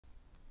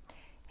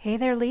Hey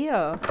there,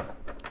 Leo.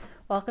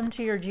 Welcome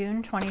to your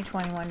June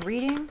 2021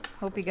 reading.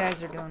 Hope you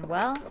guys are doing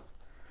well.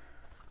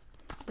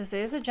 This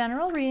is a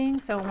general reading,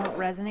 so it won't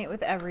resonate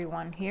with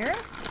everyone here.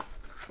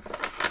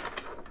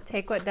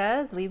 Take what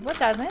does, leave what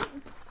doesn't.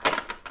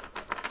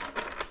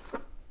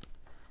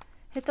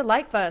 Hit the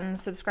like button,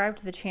 subscribe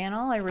to the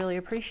channel. I really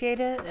appreciate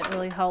it. It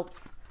really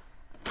helps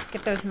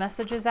get those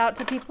messages out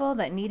to people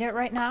that need it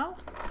right now.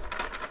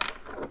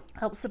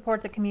 Helps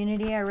support the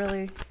community. I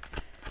really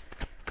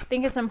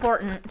think it's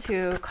important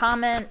to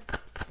comment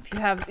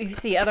if you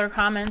see other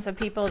comments of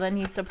people that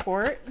need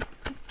support.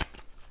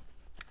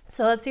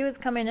 So let's see what's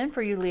coming in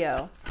for you,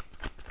 Leo.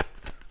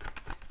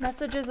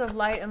 Messages of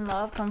light and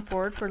love come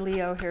forward for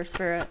Leo here,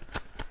 Spirit.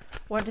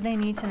 What do they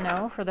need to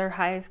know for their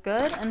highest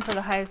good and for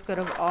the highest good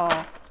of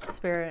all,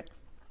 Spirit?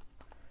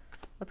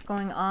 What's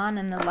going on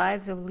in the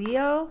lives of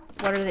Leo?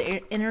 What are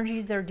the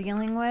energies they're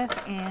dealing with?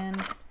 And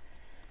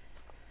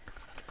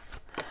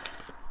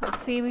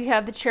let's see, we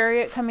have the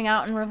Chariot coming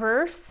out in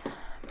reverse.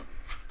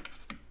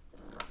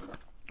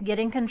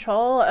 Getting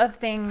control of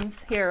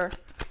things here.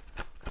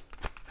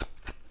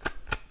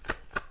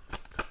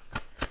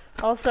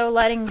 Also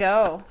letting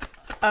go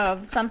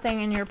of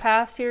something in your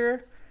past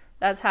here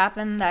that's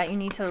happened that you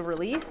need to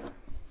release.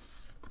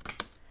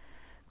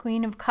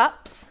 Queen of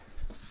Cups.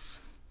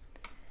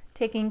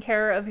 Taking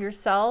care of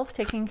yourself,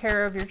 taking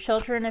care of your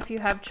children if you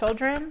have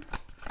children.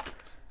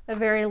 A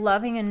very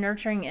loving and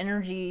nurturing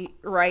energy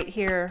right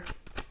here.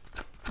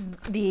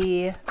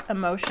 The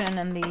emotion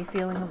and the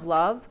feeling of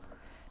love.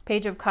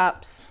 Page of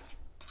Cups.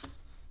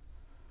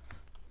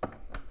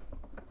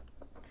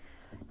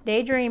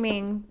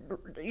 Daydreaming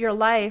your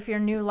life, your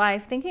new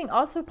life. Thinking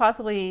also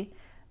possibly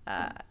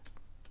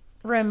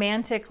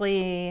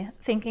romantically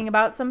thinking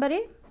about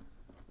somebody.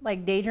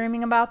 Like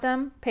daydreaming about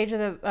them. Page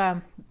of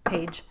the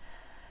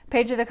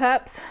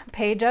Cups.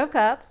 Page of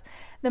Cups.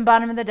 Then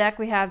bottom of the deck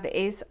we have the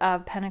Ace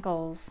of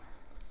Pentacles.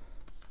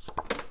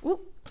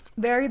 Oop.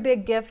 Very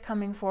big gift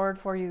coming forward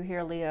for you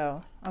here,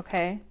 Leo.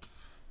 Okay.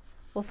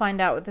 We'll find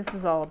out what this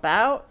is all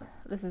about.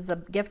 This is a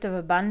gift of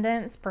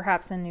abundance,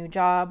 perhaps a new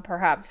job,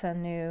 perhaps a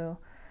new,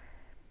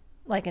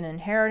 like an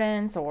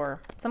inheritance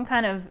or some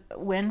kind of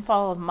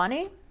windfall of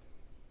money.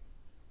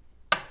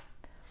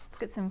 Let's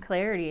get some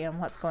clarity on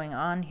what's going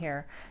on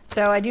here.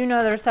 So I do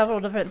know there's several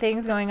different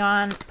things going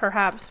on,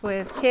 perhaps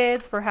with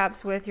kids,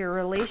 perhaps with your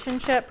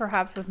relationship,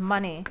 perhaps with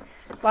money.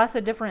 Lots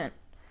of different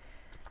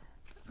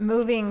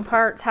moving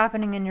parts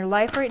happening in your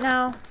life right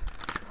now.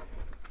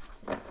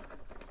 I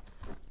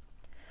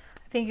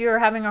think you're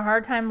having a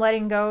hard time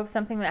letting go of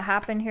something that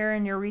happened here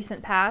in your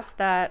recent past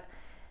that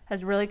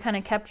has really kind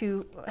of kept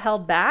you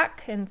held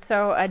back. And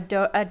so I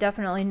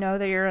definitely know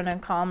that you're in a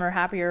calmer,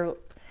 happier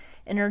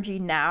energy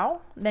now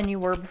than you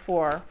were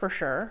before, for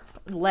sure.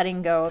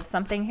 Letting go of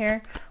something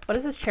here. What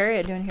is this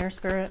Chariot doing here,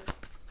 Spirit?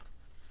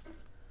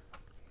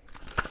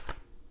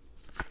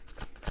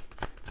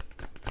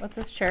 What's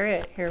this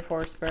Chariot here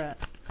for, Spirit?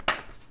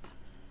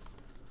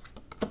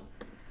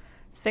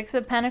 Six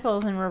of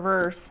Pentacles in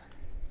reverse.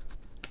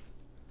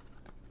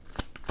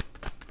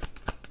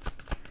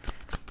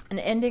 An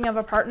ending of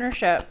a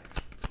partnership.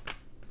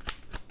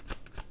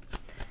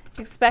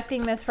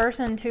 Expecting this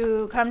person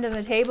to come to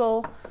the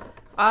table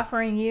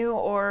offering you,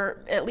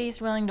 or at least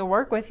willing to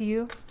work with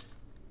you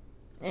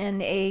in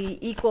a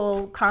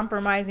equal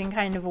compromising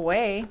kind of a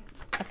way.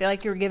 I feel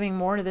like you're giving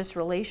more to this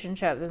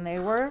relationship than they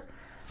were.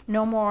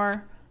 No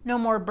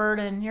more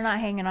burden. You're not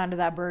hanging on to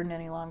that burden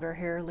any longer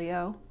here,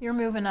 Leo. You're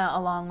moving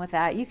along with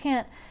that. You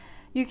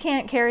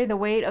can't carry the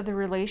weight of the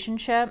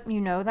relationship. You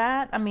know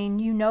that. I mean,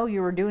 you know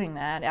you were doing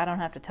that. I don't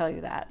have to tell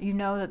you that. You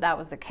know that that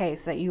was the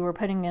case, that you were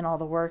putting in all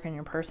the work and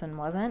your person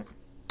wasn't.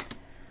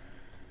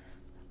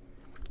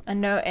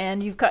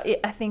 And you've got,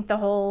 I think the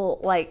whole,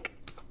 like,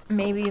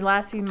 maybe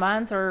last few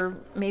months or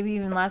maybe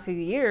even last few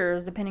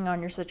years, depending on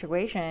your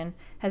situation,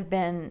 has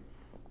been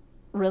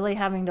really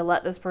having to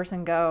let this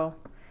person go.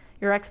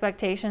 Your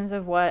expectations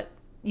of what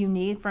you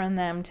need from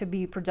them to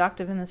be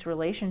productive in this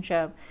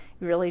relationship,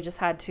 you really just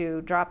had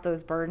to drop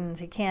those burdens.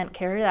 You can't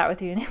carry that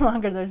with you any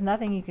longer. There's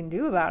nothing you can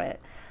do about it.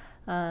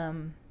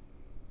 And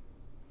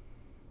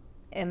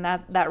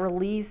that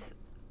release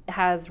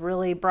has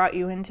really brought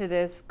you into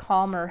this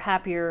calmer,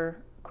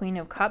 happier Queen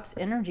of Cups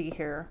energy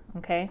here,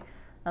 okay?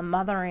 A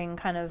mothering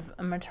kind of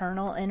a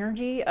maternal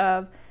energy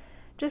of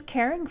just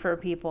caring for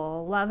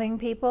people, loving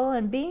people,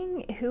 and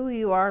being who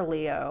you are,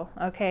 Leo,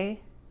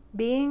 okay?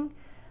 Being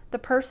the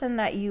person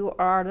that you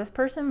are. This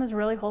person was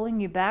really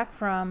holding you back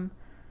from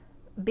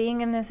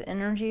being in this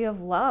energy of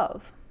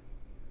love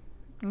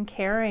and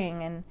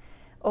caring and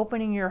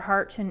opening your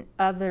heart to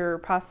other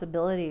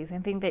possibilities. I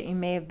think that you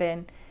may have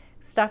been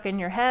stuck in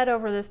your head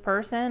over this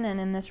person and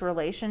in this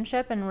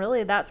relationship, and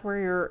really that's where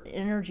your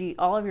energy,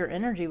 all of your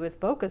energy was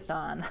focused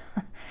on.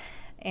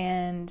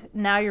 And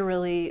now you're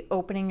really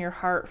opening your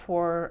heart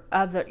for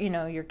other,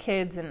 your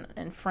kids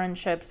and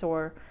friendships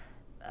or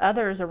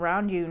others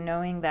around you,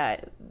 knowing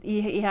that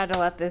you had to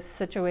let this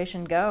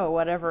situation go,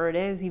 whatever it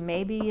is. You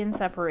may be in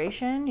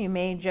separation. You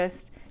may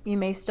just You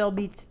may still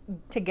be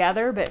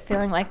together, but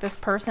feeling like this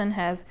person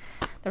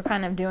they're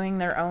kind of doing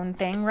their own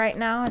thing right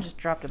now. I just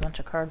dropped a bunch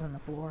of cards on the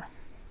floor.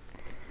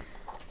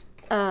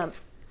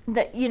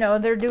 That, you know,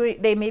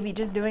 they may be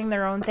just doing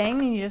their own thing,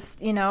 and you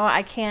just, you know,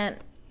 I can't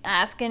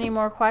ask any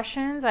more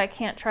questions. I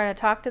can't try to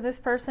talk to this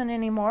person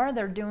anymore.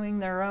 They're doing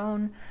their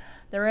own,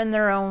 they're in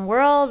their own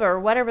world, or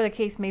whatever the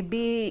case may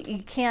be.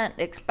 You can't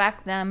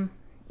expect them.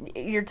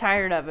 You're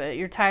tired of it.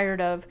 You're tired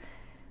of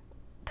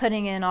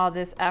putting in all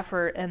this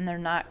effort and they're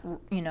not,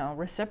 you know,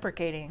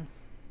 reciprocating.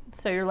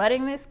 So you're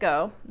letting this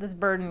go, this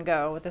burden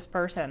go with this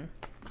person.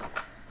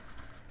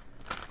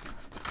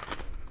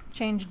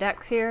 Change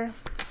decks here.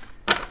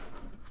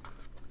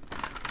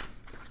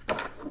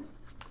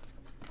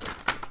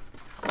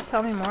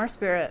 Tell me more,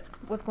 Spirit.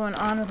 What's going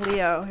on with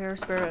Leo here,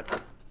 Spirit?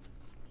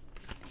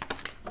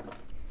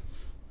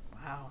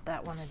 Wow,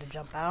 that wanted to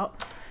jump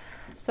out.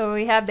 So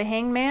we have the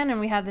Hangman and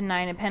we have the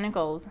Nine of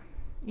Pentacles.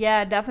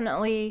 Yeah,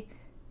 definitely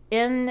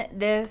in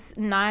this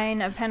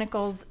Nine of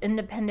Pentacles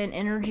independent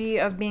energy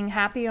of being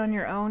happy on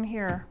your own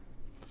here.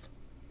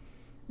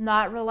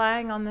 Not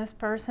relying on this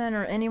person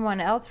or anyone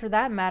else for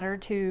that matter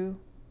to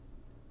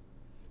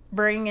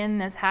bring in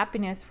this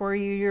happiness for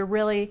you.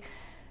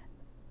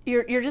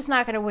 You're just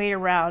not going to wait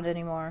around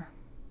anymore.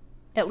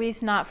 At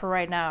least not for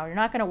right now. You're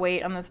not going to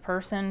wait on this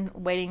person,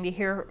 waiting to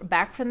hear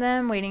back from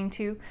them,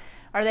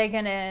 are they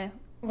going to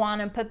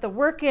want to put the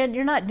work in?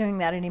 You're not doing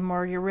that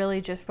anymore. You're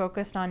really just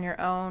focused on your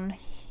own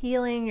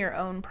healing, your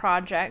own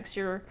projects.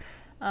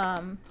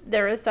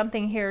 There is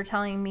something here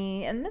telling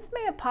me, and this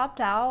may have popped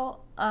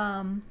out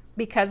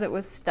because it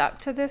was stuck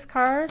to this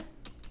card.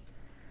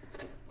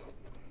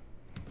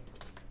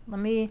 Let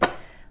me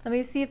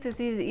see if this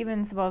is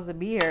even supposed to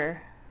be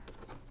here.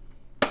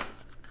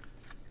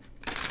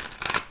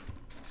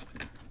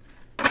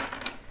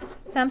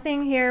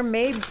 Something here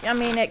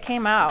it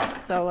came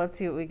out, so let's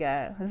see what we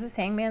got. Is this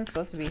Hangman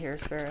supposed to be here,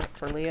 Spirit,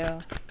 for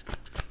Leo?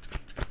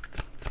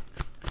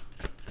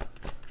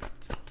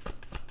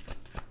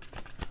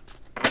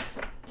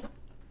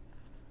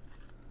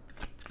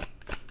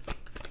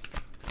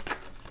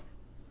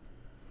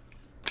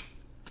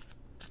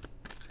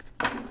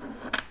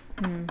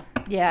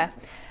 Yeah.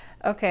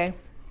 Okay.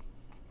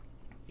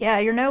 Yeah,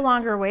 you're no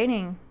longer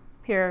waiting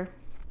here.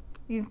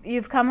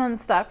 You've come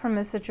unstuck from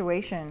this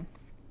situation.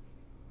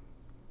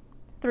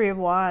 Three of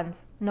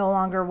Wands. No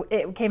longer,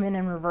 it came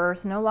in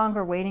reverse. No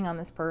longer waiting on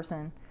this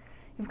person.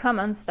 You've come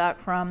unstuck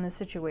from this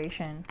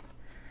situation.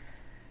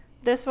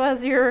 This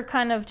was your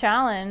kind of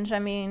challenge. I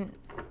mean,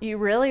 you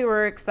really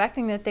were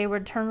expecting that they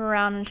would turn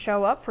around and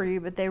show up for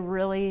you, but they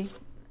really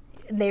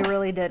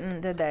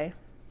didn't, did they?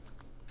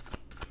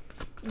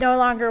 No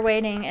longer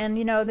waiting. And,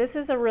 you know, this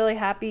is a really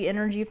happy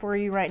energy for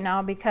you right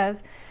now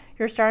because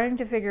you're starting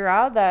to figure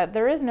out that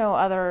there is no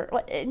other,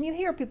 and you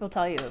hear people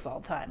tell you this all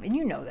the time, and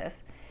you know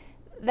this,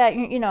 that,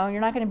 you know,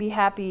 you're not going to be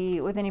happy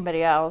with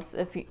anybody else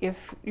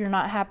if you're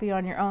not happy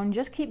on your own.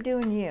 Just keep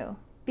doing you.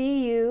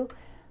 Be you.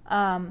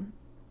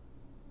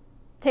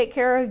 Take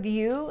care of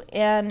you,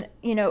 and,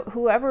 you know,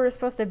 whoever is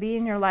supposed to be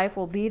in your life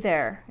will be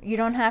there. You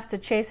don't have to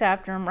chase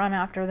after them, run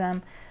after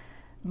them,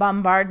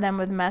 bombard them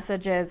with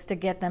messages to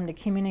get them to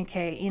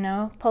communicate, you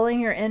know.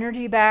 Pulling your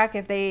energy back.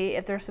 If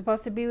they're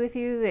supposed to be with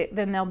you,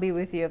 then they'll be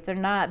with you. If they're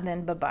not,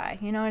 then bye-bye.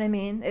 You know what I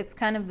mean? It's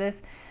kind of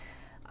this,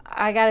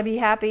 I got to be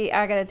happy.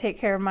 I got to take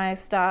care of my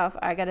stuff.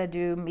 I got to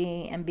do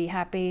me and be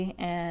happy.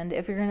 And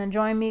if you're going to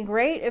join me,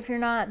 great. If you're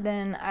not,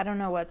 then I don't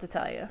know what to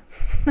tell you.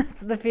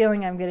 That's the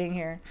feeling I'm getting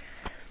here.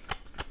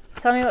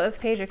 Tell me about this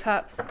Page of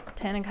Cups.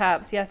 Ten of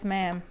Cups. Yes,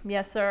 ma'am.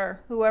 Yes, sir.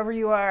 Whoever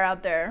you are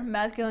out there.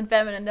 Masculine,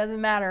 feminine,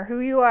 doesn't matter. Who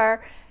you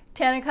are.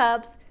 Ten of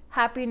Cups.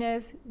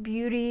 Happiness,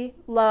 beauty,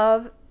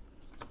 love.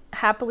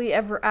 Happily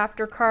ever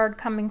after card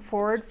coming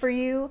forward for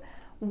you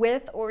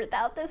with or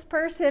without this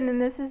person.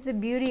 And this is the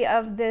beauty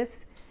of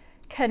this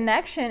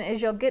connection,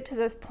 is you'll get to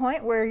this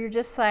point where you're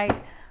just like,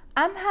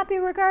 I'm happy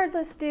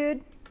regardless,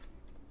 dude,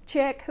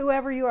 chick,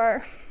 whoever you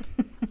are.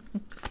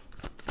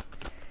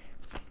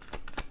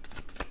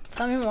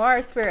 Tell me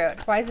more, Spirit.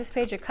 Why is this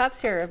Page of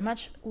Cups here? A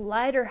much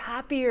lighter,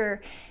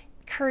 happier,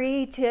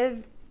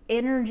 creative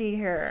energy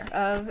here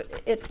of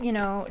it, you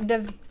know,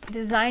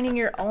 designing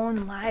your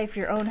own life,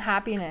 your own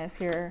happiness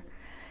here.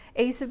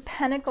 Ace of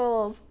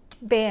Pentacles,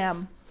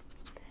 bam.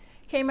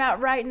 Came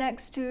out right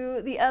next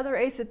to the other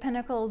Ace of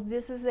Pentacles.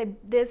 This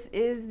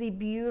is the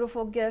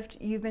beautiful gift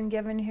you've been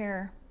given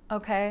here,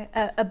 okay?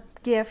 A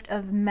gift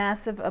of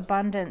massive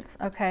abundance,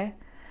 okay?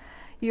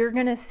 You're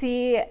going to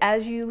see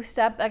as you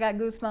step, I got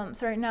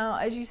goosebumps right now,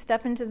 as you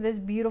step into this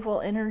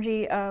beautiful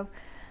energy of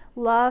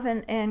love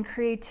and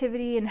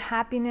creativity and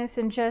happiness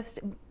and just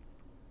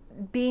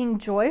being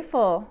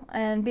joyful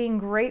and being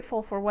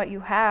grateful for what you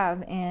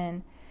have,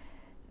 and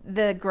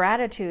the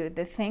gratitude,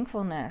 the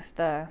thankfulness,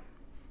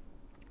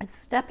 it's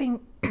stepping,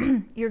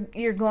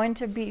 you're going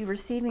to be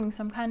receiving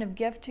some kind of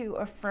gift to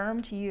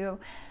affirm to you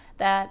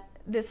that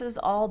this has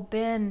all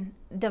been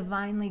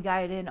divinely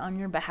guided on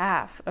your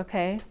behalf,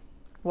 okay?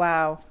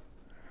 Wow.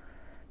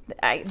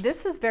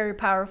 This is very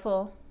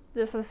powerful.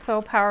 This is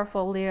so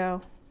powerful,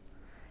 Leo.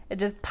 It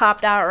just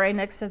popped out right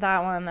next to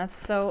that one. That's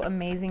so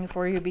amazing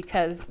for you,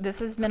 because this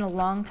has been a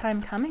long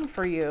time coming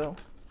for you.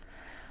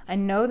 I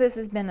know this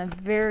has been a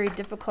very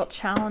difficult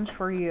challenge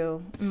for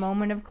you.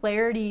 Moment of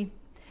clarity,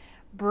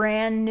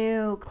 brand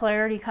new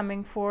clarity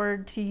coming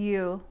forward to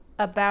you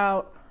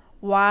about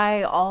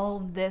why all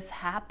of this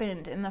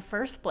happened in the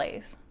first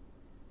place.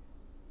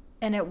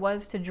 And it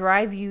was to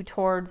drive you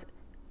towards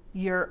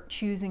your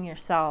choosing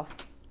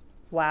yourself.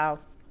 Wow.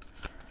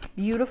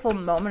 Beautiful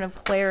moment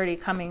of clarity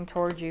coming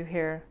towards you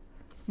here.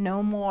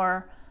 No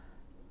more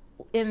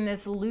in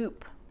this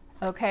loop,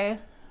 okay?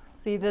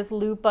 See this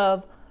loop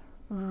of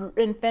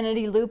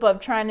infinity loop of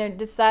trying to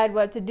decide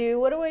what to do.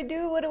 What do I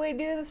do? What do I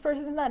do? This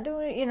person's not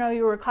doing it. You know,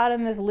 you were caught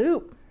in this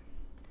loop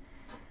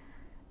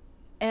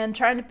and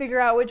trying to figure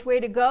out which way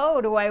to go.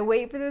 Do I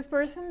wait for this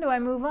person? Do I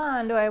move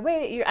on? Do I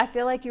wait? I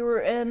feel like you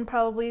were in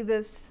probably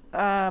this,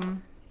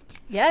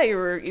 yeah, you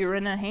were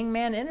in a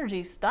hangman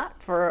energy,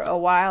 stuck for a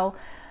while,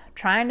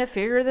 trying to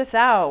figure this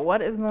out.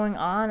 What is going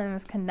on in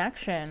this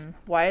connection?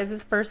 Why is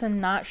this person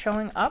not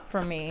showing up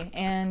for me?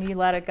 And you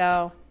let it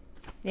go.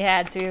 You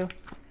had to.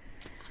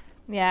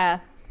 Yeah,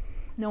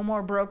 no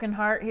more broken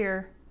heart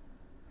here.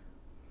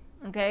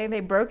 Okay, they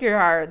broke your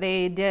heart.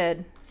 They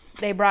did.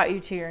 They brought you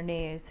to your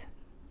knees.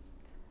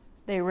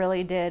 They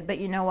really did. But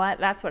you know what?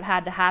 That's what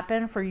had to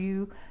happen for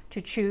you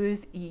to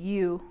choose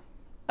you.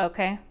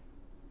 Okay?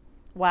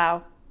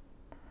 Wow.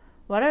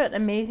 What an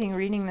amazing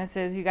reading this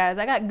is, you guys.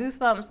 I got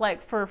goosebumps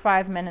like for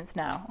 5 minutes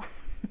now.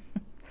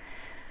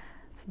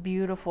 It's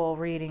beautiful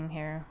reading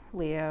here,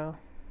 Leo.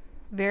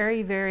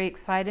 Very, very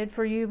excited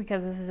for you,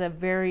 because this is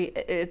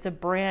it's a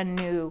brand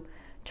new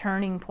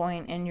turning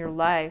point in your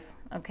life,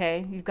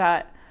 okay? You've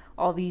got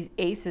all these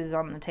aces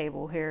on the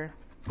table here.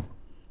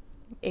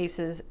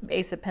 Aces,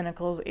 Ace of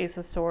Pentacles, Ace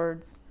of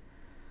Swords.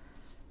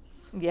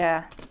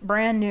 Yeah,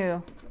 brand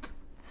new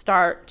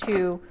start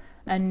to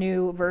a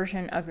new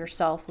version of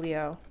yourself,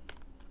 Leo.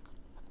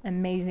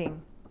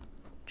 Amazing.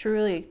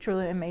 Truly,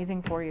 truly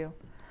amazing for you.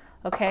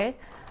 Okay?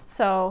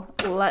 So,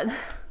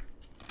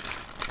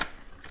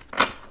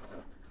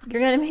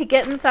 you're going to be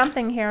getting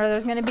something here.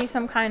 There's going to be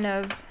some kind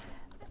of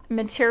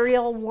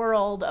material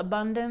world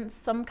abundance,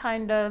 some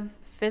kind of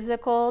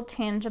physical,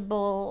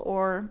 tangible,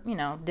 or, you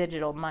know,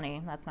 digital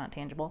money. That's not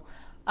tangible.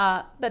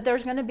 But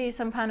there's going to be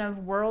some kind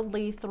of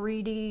worldly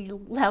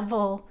 3D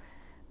level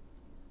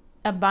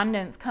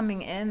abundance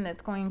coming in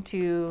that's going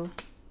to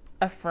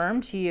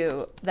affirm to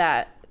you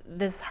that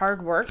this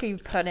hard work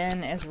you've put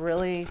in is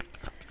really...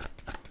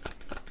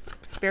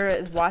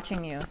 Spirit is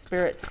watching you.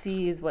 Spirit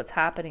sees what's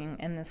happening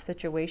in this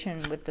situation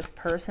with this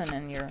person,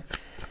 and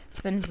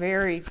it's been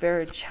very,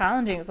 very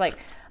challenging. It's like,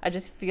 I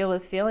just feel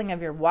this feeling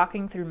of you're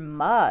walking through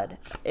mud.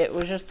 It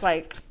was just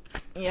like,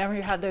 you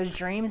ever had those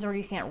dreams where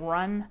you can't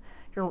run,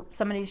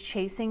 somebody's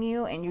chasing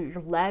you and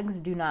your legs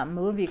do not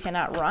move, you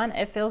cannot run?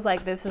 It feels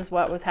like this is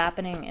what was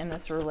happening in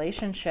this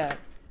relationship.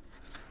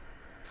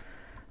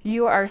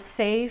 You are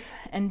safe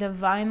and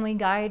divinely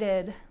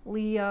guided,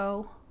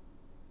 Leo.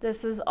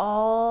 This has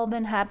all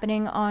been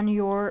happening on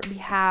your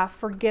behalf.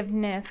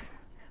 Forgiveness,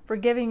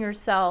 forgiving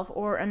yourself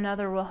or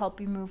another will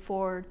help you move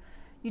forward.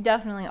 You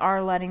definitely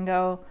are letting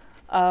go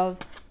of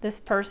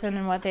this person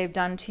and what they've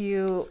done to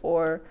you,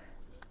 or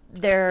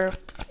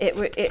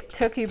it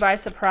took you by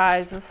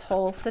surprise. This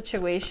whole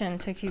situation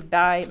took you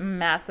by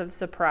massive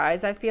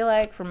surprise, I feel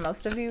like, for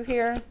most of you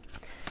here,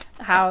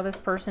 how this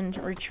person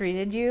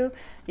treated you.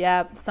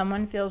 Yeah,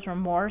 someone feels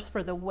remorse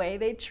for the way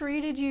they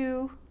treated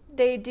you.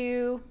 They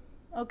do.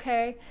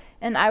 Okay,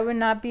 and I would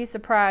not be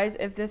surprised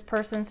if this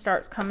person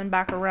starts coming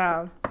back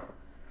around.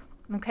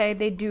 Okay,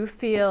 they do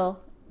feel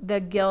the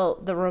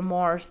guilt, the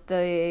remorse,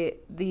 the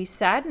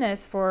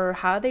sadness for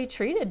how they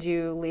treated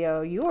you,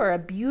 Leo. You are a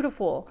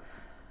beautiful,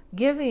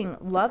 giving,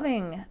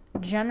 loving,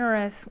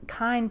 generous,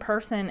 kind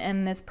person,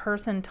 and this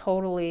person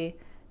totally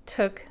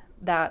took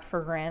that for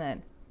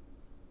granted.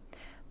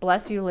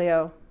 Bless you,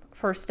 Leo,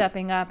 for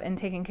stepping up and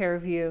taking care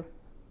of you.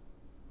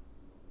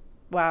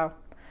 Wow.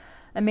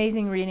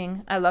 Amazing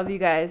reading. I love you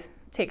guys.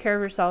 Take care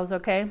of yourselves,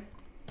 okay?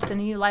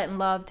 Sending you light and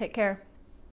love. Take care.